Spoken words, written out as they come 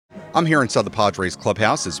I'm here inside the Padres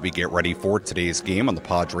clubhouse as we get ready for today's game on the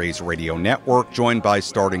Padres radio network, joined by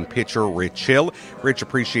starting pitcher Rich Hill. Rich,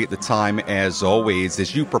 appreciate the time as always.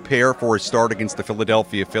 As you prepare for a start against the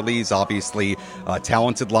Philadelphia Phillies, obviously a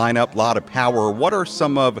talented lineup, a lot of power. What are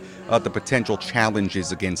some of the potential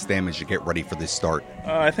challenges against them as you get ready for this start?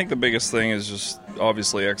 I think the biggest thing is just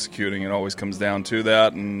obviously executing. It always comes down to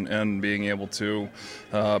that, and being able to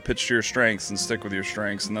pitch to your strengths and stick with your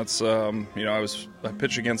strengths. And that's I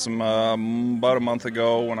pitched against them about a month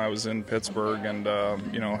ago when I was in Pittsburgh, and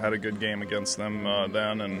had a good game against them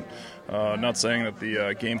then. And not saying that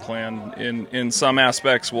the game plan in some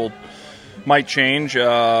aspects might change,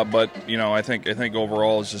 but I think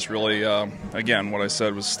overall it's just really again, what I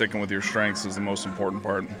said was sticking with your strengths is the most important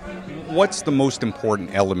part. What's the most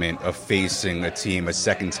important element of facing a team a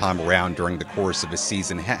second time around during the course of a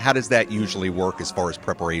season? How does that usually work as far as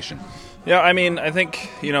preparation? Yeah, I mean, I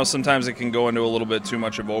think sometimes it can go into a little bit too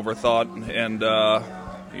much of overthought, and I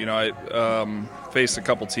faced a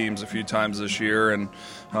couple teams a few times this year, and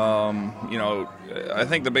I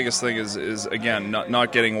think the biggest thing is again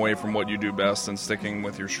not getting away from what you do best and sticking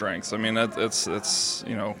with your strengths. I mean, that's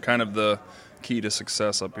kind of the key to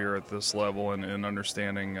success up here at this level, and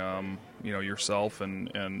understanding yourself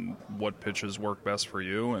and what pitches work best for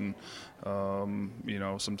you. And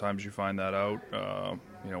sometimes you find that out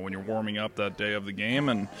when you're warming up that day of the game.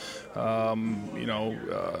 And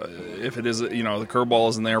if it is the curveball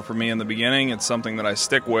isn't there for me in the beginning, it's something that I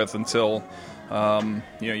stick with until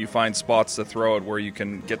you find spots to throw it where you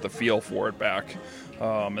can get the feel for it back.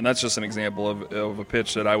 And that's just an example of a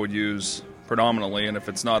pitch that I would use predominantly. And if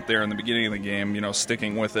it's not there in the beginning of the game,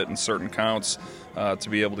 sticking with it in certain counts to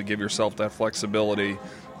be able to give yourself that flexibility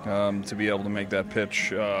to be able to make that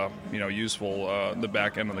pitch useful the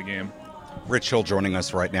back end of the game. Rich Hill joining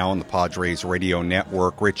us right now on the Padres radio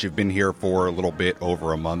network. Rich, you've been here for a little bit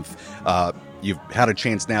over a month. You've had a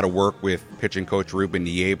chance now to work with pitching coach Ruben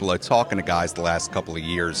Niebla, talking to guys the last couple of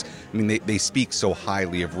years. I mean, they speak so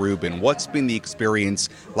highly of Ruben. What's been the experience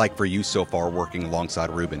like for you so far working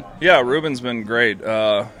alongside Ruben? Yeah, Ruben's been great.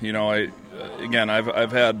 I've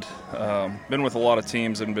had been with a lot of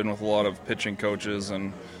teams and been with a lot of pitching coaches,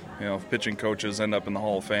 and if pitching coaches end up in the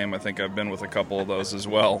Hall of Fame, I think I've been with a couple of those as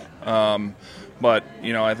well. But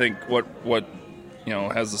I think what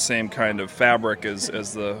has the same kind of fabric as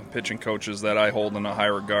the pitching coaches that I hold in a high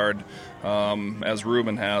regard, as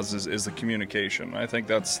Ruben has, is the communication. I think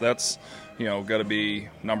that's got to be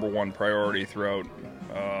number one priority throughout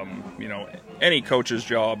any coach's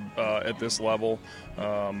job at this level,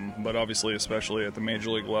 but obviously especially at the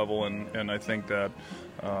major league level, and I think that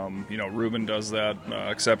Ruben does that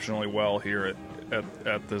exceptionally well here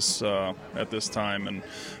at this time. And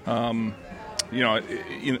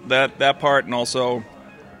that part, and also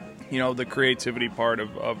the creativity part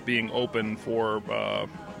of being open for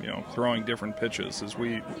throwing different pitches, as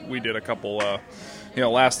we did a couple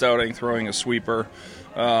last outing throwing a sweeper,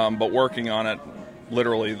 but working on it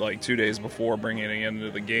literally like 2 days before bringing it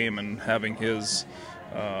into the game, and having his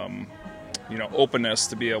openness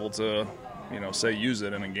to be able to use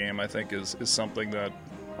it in a game, I think is something that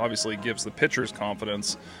obviously gives the pitchers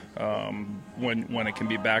confidence when it can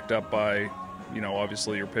be backed up by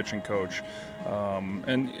obviously your pitching coach.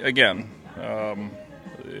 And again,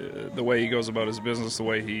 the way he goes about his business, the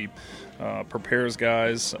way he prepares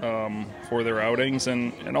guys for their outings,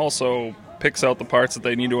 and also picks out the parts that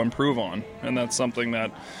they need to improve on. And that's something that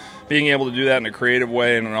being able to do that in a creative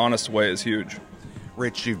way and an honest way is huge.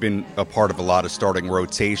 Rich, you've been a part of a lot of starting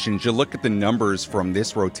rotations. You look at the numbers from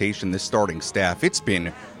this rotation, this starting staff, it's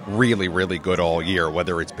been really, really good all year,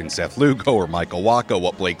 whether it's been Seth Lugo or Michael Wacha,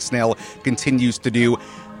 what Blake Snell continues to do.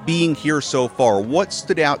 Being here so far, what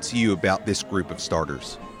stood out to you about this group of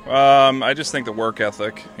starters? I just think the work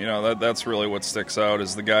ethic, that's really what sticks out,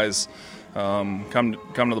 is the guys come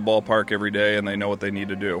to the ballpark every day and they know what they need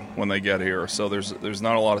to do when they get here. So there's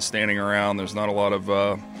not a lot of standing around. There's not a lot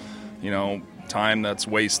of time that's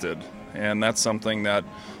wasted, and that's something that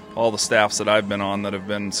all the staffs that I've been on that have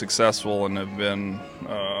been successful and have been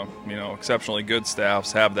exceptionally good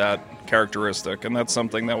staffs have that characteristic, and that's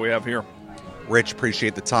something that we have here. Rich,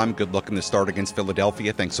 appreciate the time. Good luck in the start against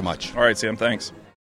Philadelphia. Thanks so much. All right, Sam, thanks.